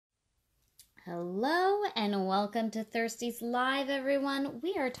Hello and welcome to Thirsties Live, everyone.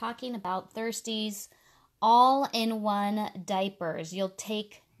 We are talking about Thirsties all-in-one diapers. You'll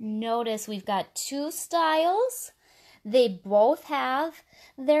take notice we've got two styles. They both have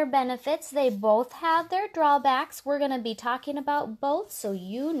their benefits. They both have their drawbacks. We're going to be talking about both so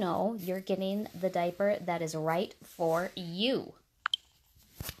you know you're getting the diaper that is right for you.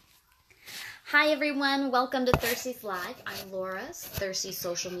 Hi everyone, welcome to Thirsties Live. I'm Laura's Thirsties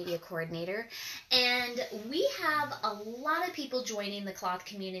social media coordinator, and we have a lot of people joining the cloth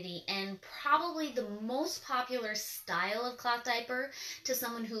community, and probably the most popular style of cloth diaper to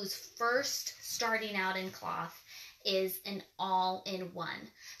someone who's first starting out in cloth is an all-in-one.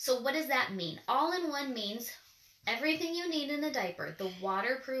 So what does that mean? All-in-one means everything you need in a diaper, the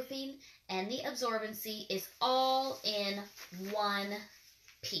waterproofing and the absorbency is all in one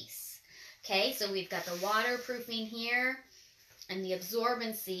piece. Okay, so we've got the waterproofing here and the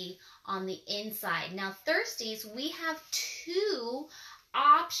absorbency on the inside. Now, Thirsties, we have two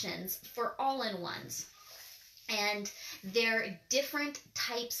options for all-in-ones, and they're different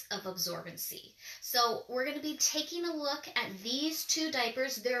types of absorbency. So we're going to be taking a look at these two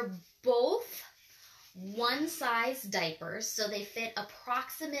diapers. They're both one-size diapers, so they fit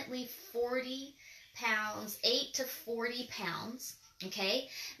approximately 40 pounds, 8 to 40 pounds. Okay,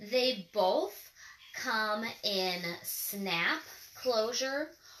 they both come in snap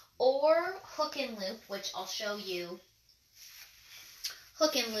closure or hook and loop, which I'll show you.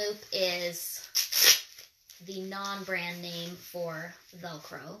 Hook and loop is the non-brand name for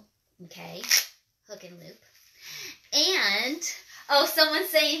Velcro. Okay, hook and loop. And, oh, someone's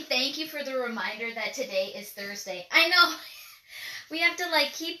saying thank you for the reminder that today is Thursday. I know. We have to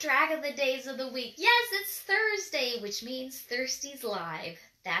keep track of the days of the week. Yes, it's Thursday, which means Thirsties Live.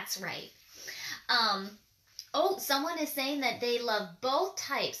 That's right. Oh, someone is saying that they love both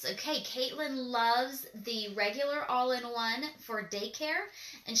types. Okay, Caitlin loves the regular all-in-one for daycare,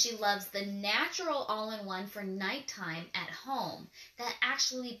 and she loves the natural all-in-one for nighttime at home. That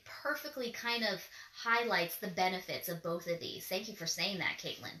actually perfectly kind of highlights the benefits of both of these. Thank you for saying that,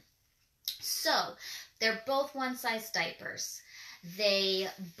 Caitlin. So, they're both one-size diapers. They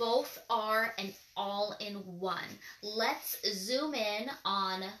both are an all-in-one. Let's zoom in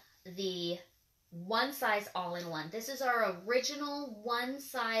on the one-size all-in-one. This is our original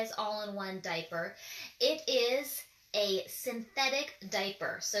one-size all-in-one diaper. It is a synthetic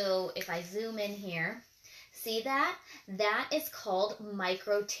diaper. So if I zoom in here, see that? That is called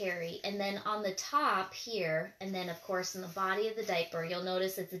micro terry. And then on the top here, and then of course in the body of the diaper, you'll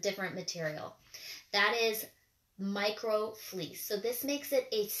notice it's a different material. That is micro fleece. So this makes it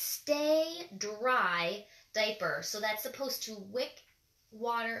a stay dry diaper. So that's supposed to wick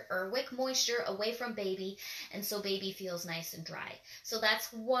water or wick moisture away from baby, and so baby feels nice and dry. So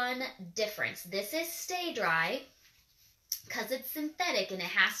that's one difference. This is stay dry because it's synthetic and it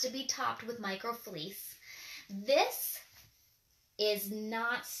has to be topped with micro fleece. This is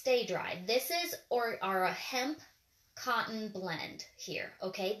not stay dry. This is our hemp cotton blend here.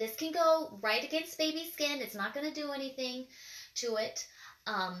 Okay, this can go right against baby skin. It's not going to do anything to it,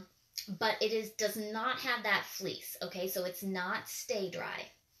 but it does not have that fleece. Okay, so it's not stay dry.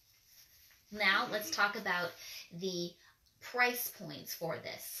 Now let's talk about the price points for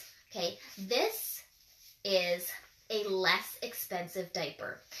this. Okay, this is a less expensive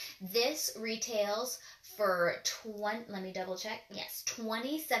diaper. This retails for let me double check. Yes,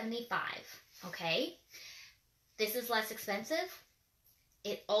 $20.75. Okay. This is less expensive.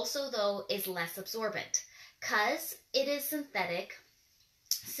 It also, though, is less absorbent because it is synthetic.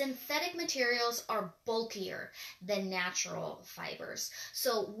 Synthetic materials are bulkier than natural fibers.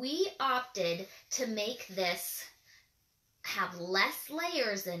 So we opted to make this have less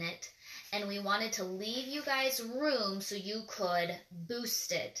layers in it, and we wanted to leave you guys room so you could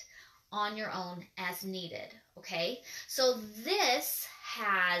boost it on your own as needed. Okay, so this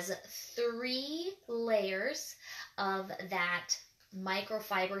has 3 layers of that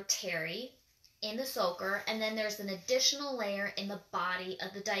microfiber terry in the soaker, and then there's an additional layer in the body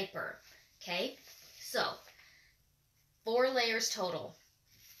of the diaper. Okay, so 4 layers total.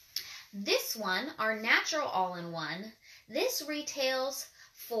 This one, our natural all-in-one, this retails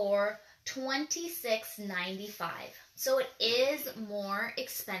for $26.95. So it is more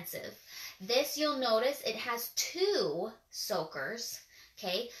expensive. This, you'll notice, it has 2 soakers.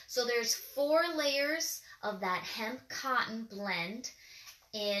 Okay, so there's 4 layers of that hemp cotton blend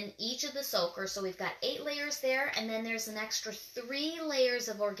in each of the soakers. So we've got 8 layers there, and then there's an extra 3 layers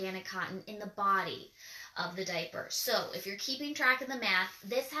of organic cotton in the body of the diaper. So if you're keeping track of the math,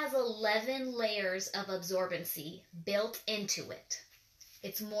 this has 11 layers of absorbency built into it.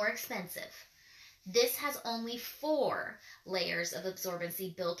 It's more expensive. This has only 4 layers of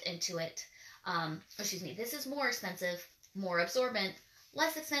absorbency built into it. This is more expensive, more absorbent,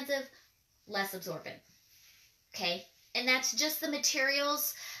 less expensive, less absorbent. Okay? And that's just the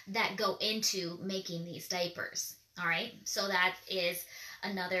materials that go into making these diapers. All right? So that is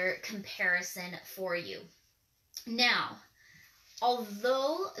another comparison for you. Now,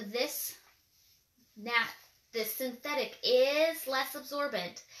 although this synthetic is less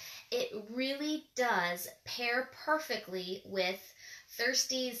absorbent, it really does pair perfectly with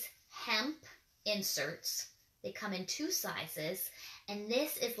Thirsties hemp inserts. They come in 2 sizes, and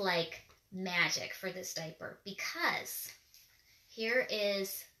this is like magic for this diaper, because here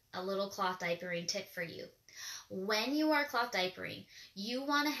is a little cloth diapering tip for you. When you are cloth diapering, you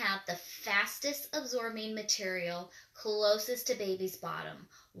want to have the fastest absorbing material closest to baby's bottom.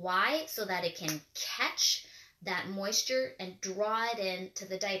 Why? So that it can catch that moisture and draw it into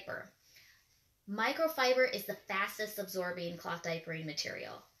the diaper. Microfiber is the fastest absorbing cloth diapering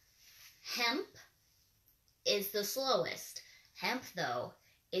material. Hemp is the slowest. Hemp, though,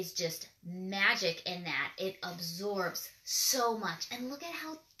 is just magic in that it absorbs so much. And look at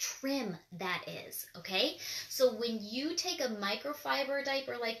how trim that is, okay? So when you take a microfiber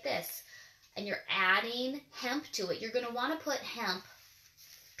diaper like this and you're adding hemp to it, you're going to want to put hemp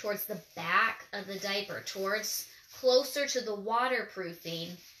towards the back of the diaper, towards closer to the waterproofing,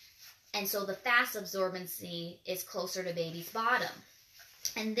 and so the fast absorbency is closer to baby's bottom.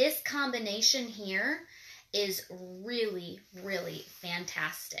 And this combination here is really, really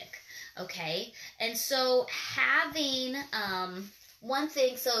fantastic, okay? And so having one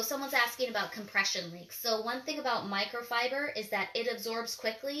thing, so someone's asking about compression leaks. So one thing about microfiber is that it absorbs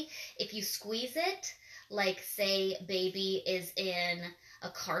quickly. If you squeeze it, like say baby is in a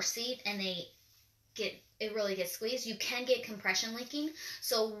car seat and it really gets squeezed, you can get compression leaking.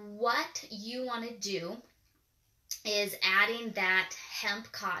 So what you want to do is adding that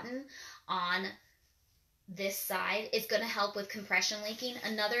hemp cotton on this side is going to help with compression leaking.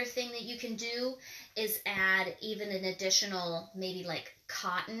 Another thing that you can do is add even an additional maybe like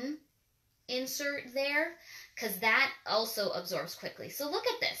cotton insert there, because that also absorbs quickly. So look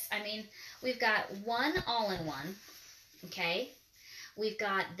at this. I mean, we've got one all-in-one, okay? We've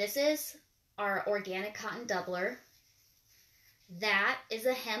got, this is our organic cotton doubler. That is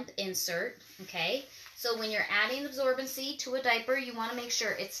a hemp insert, okay? So when you're adding absorbency to a diaper, you want to make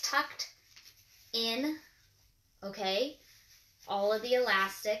sure it's tucked in, okay? All of the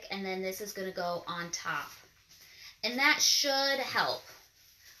elastic, and then this is going to go on top. And that should help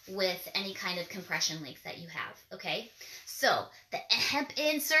with any kind of compression leaks that you have, okay? So the hemp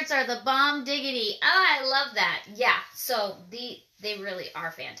inserts are the bomb diggity. Oh, I love that. Yeah, so they really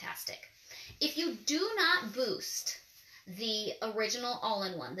are fantastic. If you do not boost the original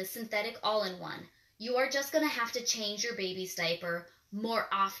all-in-one, the synthetic all-in-one, you are just going to have to change your baby's diaper more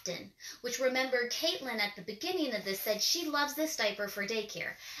often. Which, remember, Caitlin at the beginning of this said she loves this diaper for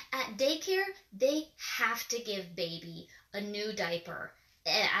daycare. At daycare, they have to give baby a new diaper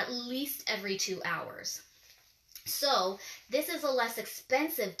at least every 2 hours. So this is a less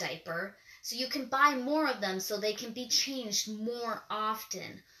expensive diaper, so you can buy more of them so they can be changed more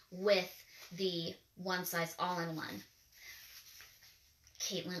often with the one size all-in-one.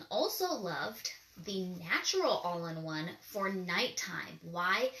 Caitlin also loved the natural all-in-one for nighttime.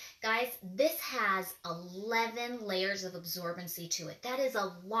 Why? Guys, this has 11 layers of absorbency to it. That is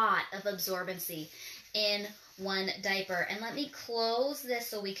a lot of absorbency in one diaper. And let me close this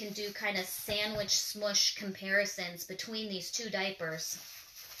so we can do kind of sandwich smush comparisons between these two diapers.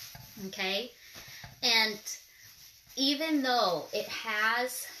 Okay? And even though it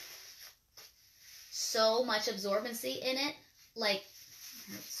has so much absorbency in it, like,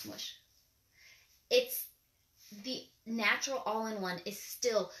 smush, it's the natural all-in-one is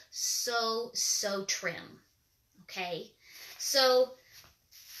still so trim. Okay? So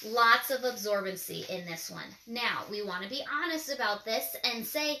lots of absorbency in this one. Now, we want to be honest about this and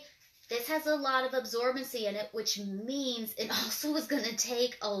say this has a lot of absorbency in it, which means it also is going to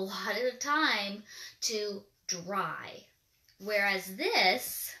take a lot of time to dry. Whereas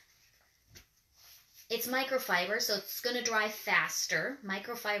this, it's microfiber, so it's going to dry faster.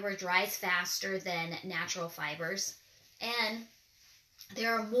 Microfiber dries faster than natural fibers. And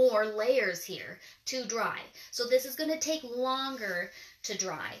there are more layers here to dry. So this is going to take longer to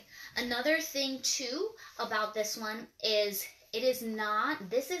dry. Another thing too about this one is this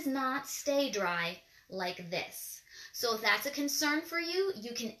is not stay dry like this. So if that's a concern for you,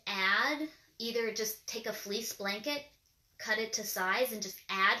 you can add, either just take a fleece blanket, cut it to size, and just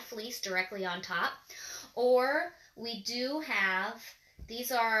add fleece directly on top. Or we do have,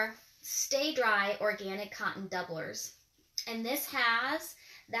 these are Stay Dry Organic Cotton Doublers. And this has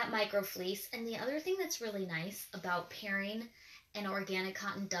that micro fleece. And the other thing that's really nice about pairing an organic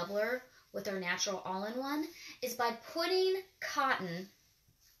cotton doubler with our natural all-in-one is by putting cotton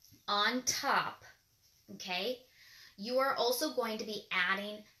on top, okay, you are also going to be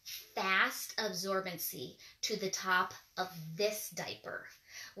adding fast absorbency to the top of this diaper,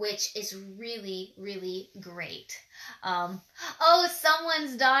 which is really, really great. Oh,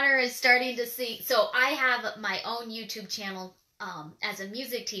 someone's daughter is starting to sing. So I have my own YouTube channel as a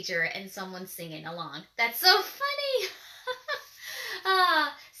music teacher, and someone's singing along. That's so funny.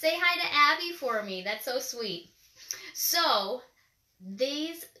 Say hi to Abby for me. That's so sweet. So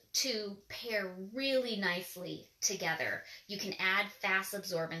these two pair really nicely together. You can add fast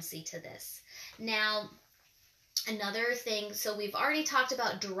absorbency to this. Now, another thing, so we've already talked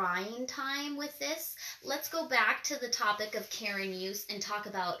about drying time with this. Let's go back to the topic of care and use and talk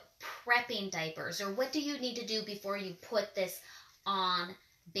about prepping diapers, or what do you need to do before you put this on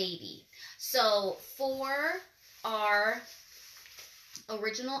baby. So for our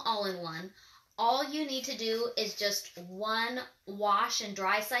original all-in-one, all you need to do is just one wash and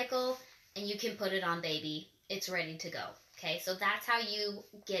dry cycle, and you can put it on baby. It's ready to go. Okay, so that's how you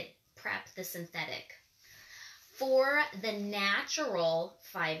prep the synthetic. For the natural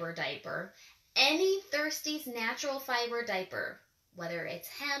fiber diaper, any Thirsties natural fiber diaper, whether it's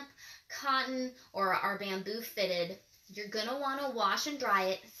hemp, cotton, or our bamboo fitted, you're going to want to wash and dry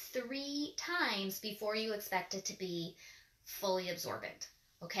it 3 times before you expect it to be fully absorbent.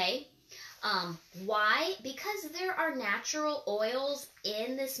 Okay? Why? Because there are natural oils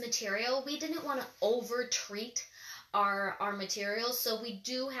in this material. We didn't want to over-treat our materials, so we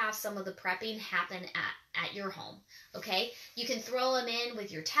do have some of the prepping happen at your home. Okay? You can throw them in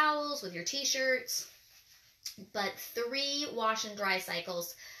with your towels, with your t-shirts, but 3 wash and dry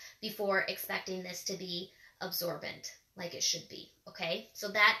cycles before expecting this to be absorbent like it should be. Okay? So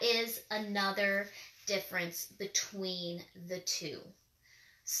that is another difference between the two.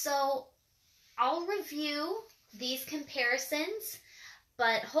 So I'll review these comparisons,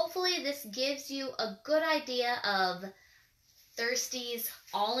 but hopefully this gives you a good idea of Thirsties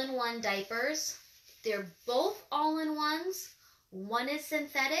all-in-one diapers. They're both all-in-ones. One is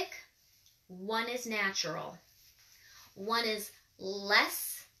synthetic, one is natural. One is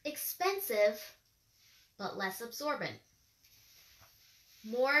less expensive, but less absorbent.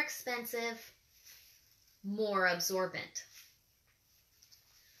 More expensive, more absorbent.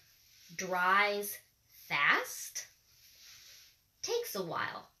 Dries fast, takes a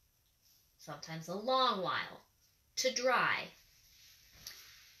while, sometimes a long while, to dry.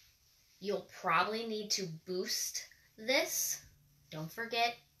 You'll probably need to boost this. Don't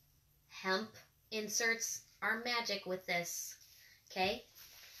forget, hemp inserts are magic with this, okay?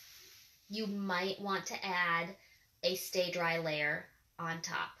 You might want to add a stay dry layer on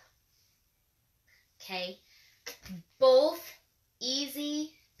top, okay? Both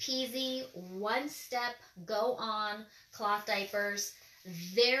easy peasy, one step, go on cloth diapers.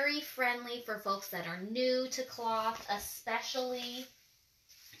 Very friendly for folks that are new to cloth, especially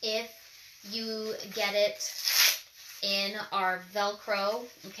if you get it in our Velcro,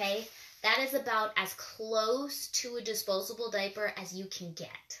 okay? That is about as close to a disposable diaper as you can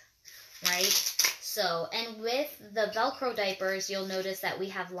get, right? So, and with the Velcro diapers, you'll notice that we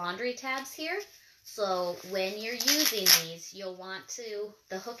have laundry tabs here. So when you're using these, you'll want to,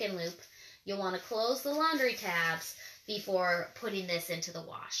 the hook and loop, you'll want to close the laundry tabs before putting this into the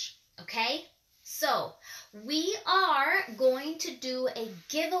wash, okay? So we are going to do a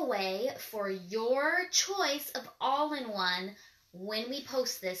giveaway for your choice of all-in-one when we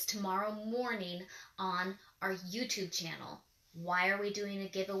post this tomorrow morning on our YouTube channel. Why are we doing a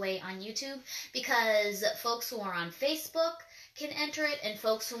giveaway on YouTube? Because folks who are on Facebook can enter it, and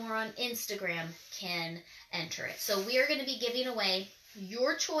folks who are on Instagram can enter it. So we are going to be giving away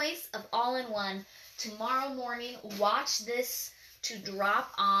your choice of all-in-one tomorrow morning. Watch this to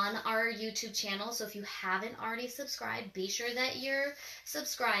drop on our YouTube channel. So if you haven't already subscribed, be sure that you're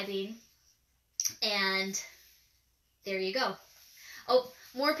subscribing. And there you go. Oh,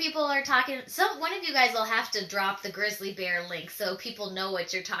 more people are talking. One of you guys will have to drop the grizzly bear link so people know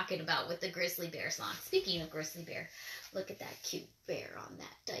what you're talking about with the grizzly bear song. Speaking of grizzly bear, look at that cute bear on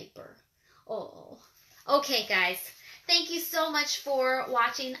that diaper. Oh. Okay, guys. Thank you so much for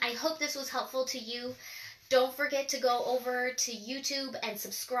watching. I hope this was helpful to you. Don't forget to go over to YouTube and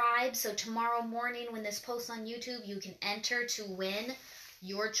subscribe. So tomorrow morning when this posts on YouTube, you can enter to win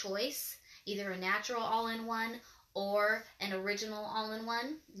your choice. Either a natural all-in-one or an original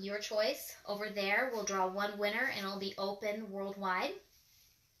all-in-one. Your choice. Over there, we'll draw one winner and it'll be open worldwide.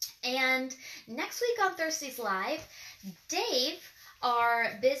 And And next week on Thirsties Live, Dave, our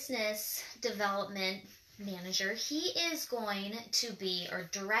business development manager, he is going to be our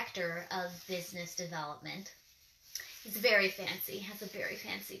director of business development. He's very fancy, has a very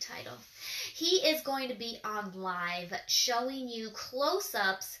fancy title. He is going to be on live showing you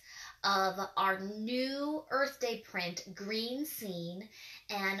close-ups of our new Earth Day print green scene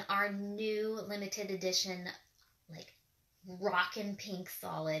and our new limited edition like rockin' pink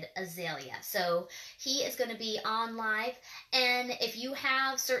solid azalea. So he is going to be on live, and if you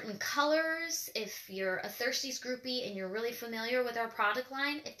have certain colors, if you're a Thirsties groupie and you're really familiar with our product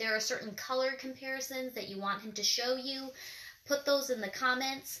line, if there are certain color comparisons that you want him to show you, put those in the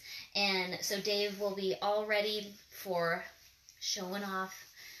comments, and so Dave will be all ready for showing off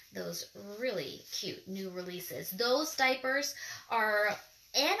those really cute new releases. Those diapers are,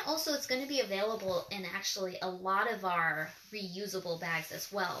 and also it's going to be available in actually a lot of our reusable bags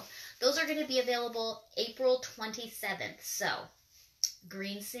as well. Those are going to be available April 27th. So,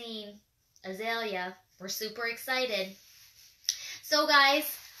 green scene, azalea, we're super excited. So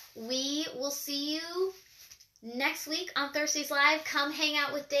guys, we will see you next week on Thirsties Live. Come hang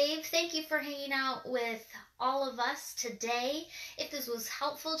out with Dave. Thank you for hanging out with all of us today. If this was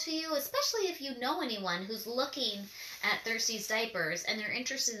helpful to you, especially if you know anyone who's looking at Thirsties diapers and they're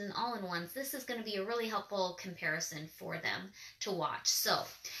interested in all-in-ones, this is going to be a really helpful comparison for them to watch. So,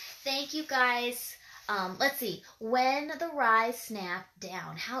 thank you guys. Let's see. When the rise snap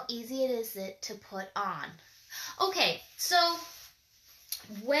down, how easy it is it to put on? Okay, so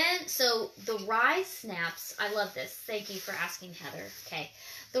the rise snaps, I love this. Thank you for asking, Heather. Okay.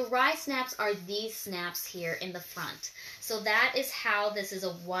 The rise snaps are these snaps here in the front. So that is how this is a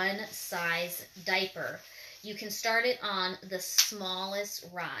one size diaper. You can start it on the smallest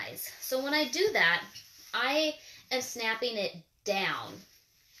rise. So when I do that, I am snapping it down,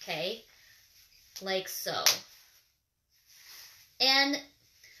 okay, like so. And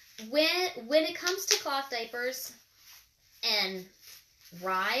when it comes to cloth diapers and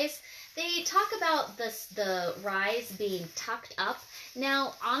rise, they talk about the rise being tucked up.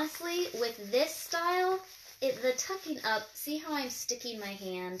 Now, honestly, with this style, the tucking up, see how I'm sticking my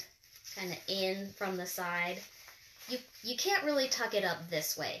hand kind of in from the side? You can't really tuck it up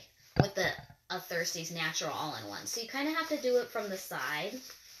this way with a Thirsties Natural All-in-One. So you kind of have to do it from the side.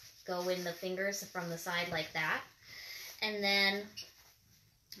 Go in the fingers from the side like that. And then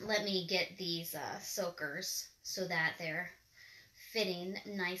let me get these soakers so that they're fitting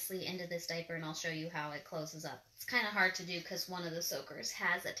nicely into this diaper, and I'll show you how it closes up. It's kind of hard to do because one of the soakers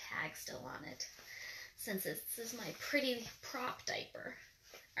has a tag still on it, since this is my pretty prop diaper.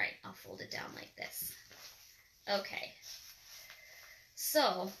 All right, I'll fold it down like this. Okay,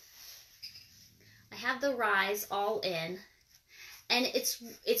 so I have the rise all in, and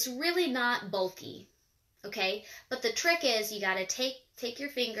it's really not bulky, okay? But the trick is you got to take your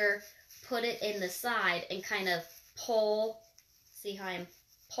finger, put it in the side, and kind of pull. See how I'm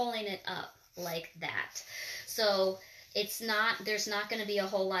pulling it up like that. So there's not going to be a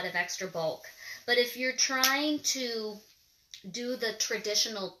whole lot of extra bulk. But if you're trying to do the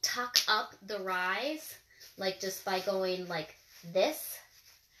traditional tuck up the rise, like just by going like this,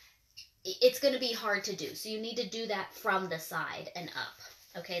 it's going to be hard to do. So you need to do that from the side and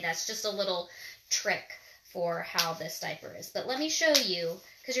up. Okay, that's just a little trick for how this diaper is. But let me show you,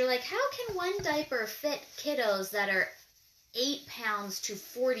 because you're like, how can one diaper fit kiddos that are 8 pounds to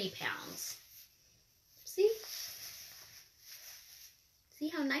 40 pounds. See? See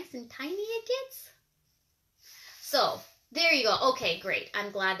how nice and tiny it gets? So, there you go. Okay, great.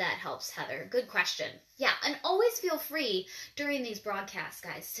 I'm glad that helps, Heather. Good question. Yeah, and always feel free during these broadcasts,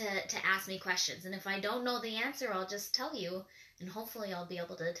 guys, to ask me questions. And if I don't know the answer, I'll just tell you, and hopefully I'll be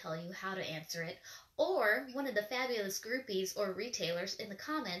able to tell you how to answer it. Or one of the fabulous groupies or retailers in the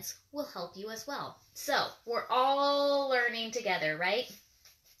comments will help you as well. So, we're all learning together, right?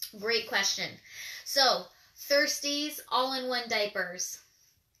 Great question. So, Thirsties all-in-one diapers,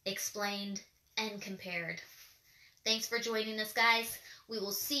 explained and compared. Thanks for joining us, guys. We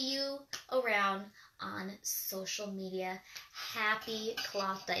will see you around on social media. Happy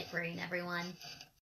cloth diapering, everyone.